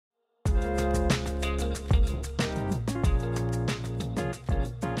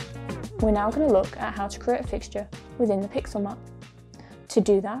we're now going to look at how to create a fixture within the pixel map. To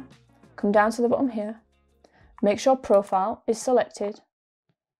do that, come down to the bottom here, make sure Profile is selected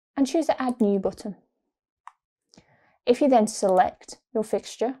and choose the Add New button. If you then select your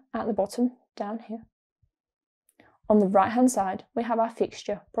fixture at the bottom down here, on the right hand side we have our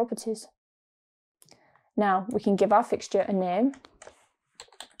fixture properties. Now we can give our fixture a name.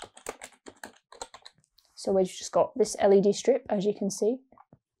 So we've just got this LED strip, as you can see.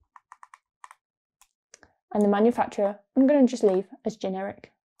 And the manufacturer, I'm going to just leave as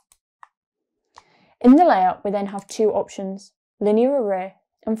generic. In the layout, we then have two options, linear array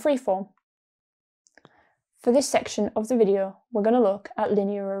and freeform. For this section of the video, we're going to look at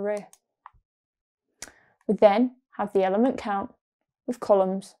linear array. We then have the element count with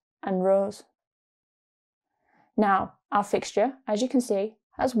columns and rows. Now, our fixture, as you can see,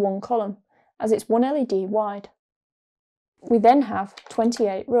 has one column, as it's one LED wide. We then have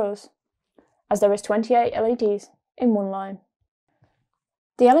 28 rows, as there is 28 LEDs in one line.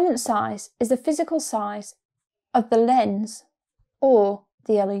 The element size is the physical size of the lens or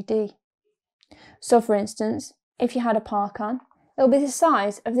the LED. So for instance, if you had a Parcan, it will be the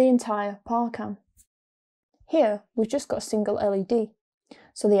size of the entire Parcan. Here we've just got a single LED,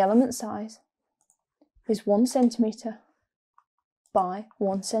 so the element size is 1 centimetre by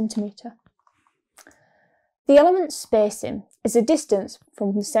 1 centimetre. The element spacing is the distance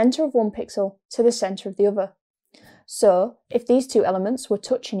from the centre of one pixel to the centre of the other. So if these two elements were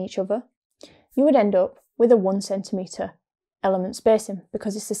touching each other, you would end up with a 1 centimetre element spacing,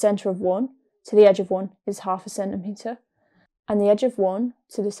 because it's the centre of one to the edge of one is half a centimetre, and the edge of one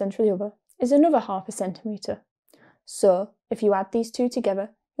to the centre of the other is another half a centimetre. So if you add these two together,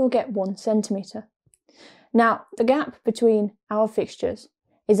 you'll get 1 centimetre. Now the gap between our fixtures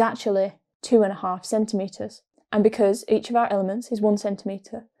is actually 2.5 centimetres, and because each of our elements is 1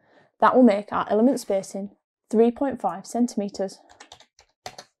 centimetre, that will make our element spacing 3.5 centimetres.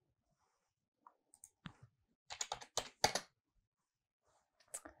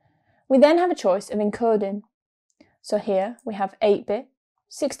 We then have a choice of encoding. So here we have 8-bit,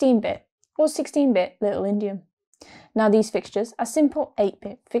 16-bit or 16-bit Little Endian. Now these fixtures are simple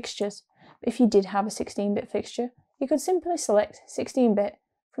 8-bit fixtures. If you did have a 16-bit fixture, you could simply select 16-bit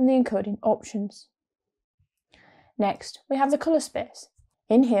from the encoding options. Next, we have the colour space.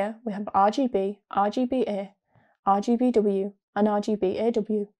 In here we have RGB, RGBA, RGBW and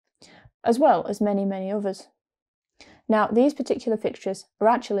RGBAW, as well as many others. Now these particular fixtures are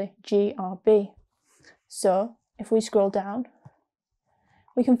actually GRB, so if we scroll down,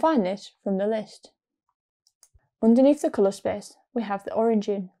 we can find this from the list. Underneath the colour space we have the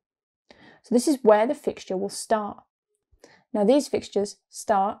origin, so this is where the fixture will start. Now these fixtures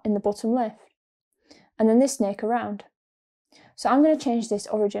start in the bottom left, and then they snake around. So I'm going to change this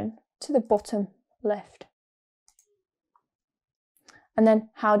origin to the bottom left. And then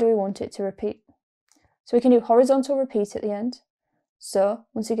how do we want it to repeat? So we can do horizontal repeat at the end. So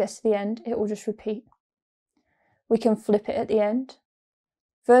once it gets to the end, it will just repeat. We can flip it at the end,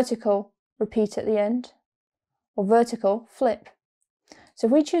 vertical repeat at the end, or vertical flip. So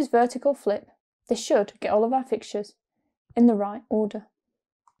if we choose vertical flip, this should get all of our fixtures in the right order.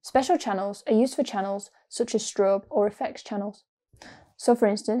 Special channels are used for channels such as strobe or effects channels. So for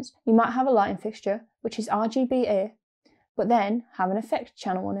instance, you might have a lighting fixture which is RGBA, but then have an effect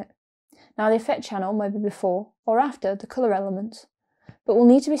channel on it. Now the effect channel may be before or after the colour elements, but will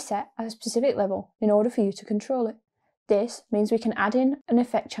need to be set at a specific level in order for you to control it. This means we can add in an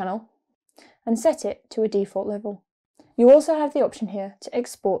effect channel and set it to a default level. You also have the option here to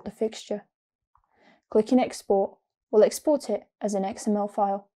export the fixture. Clicking export will export it as an XML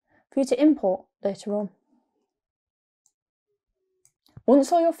file for you to import later on.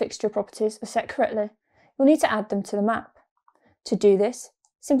 Once all your fixture properties are set correctly, you'll need to add them to the map. To do this,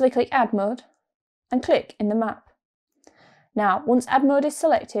 simply click Add Mode and click in the map. Now, once Add Mode is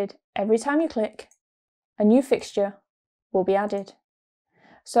selected, every time you click, a new fixture will be added.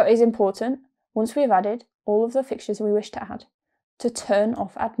 So it is important, once we have added all of the fixtures we wish to add, to turn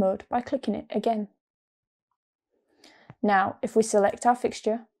off Add Mode by clicking it again. Now, if we select our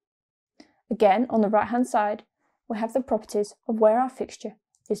fixture, again on the right hand side, we have the properties of where our fixture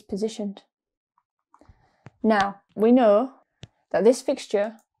is positioned. Now, we know that this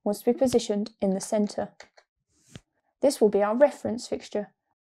fixture wants to be positioned in the centre. This will be our reference fixture,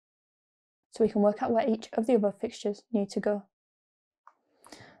 so we can work out where each of the other fixtures need to go.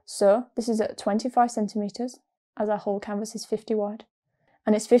 So this is at 25 centimetres, as our whole canvas is 50 wide,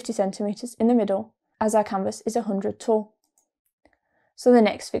 and it's 50 centimetres in the middle, as our canvas is 100 tall. So the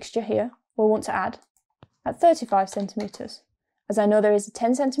next fixture here we'll want to add at 35 centimetres, as I know there is a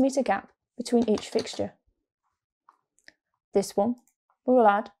 10 cm gap between each fixture. This one we will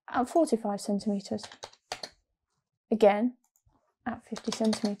add at 45 cm. Again at 50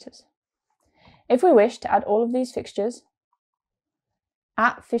 cm. If we wish to add all of these fixtures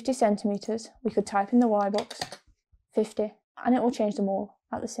at 50 cm, we could type in the Y box 50 and it will change them all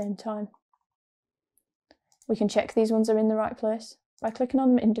at the same time. We can check these ones are in the right place by clicking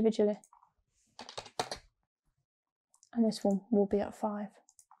on them individually. And this one will be at 5.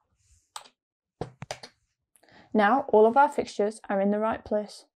 Now all of our fixtures are in the right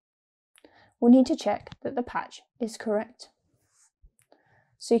place. We need to check that the patch is correct.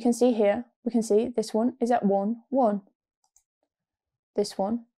 So you can see here, we can see this one is at 1, 1. This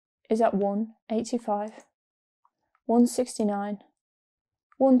one is at 185, 169,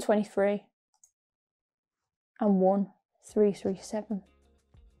 123, and 1337.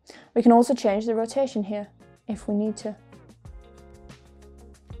 We can also change the rotation here if we need to.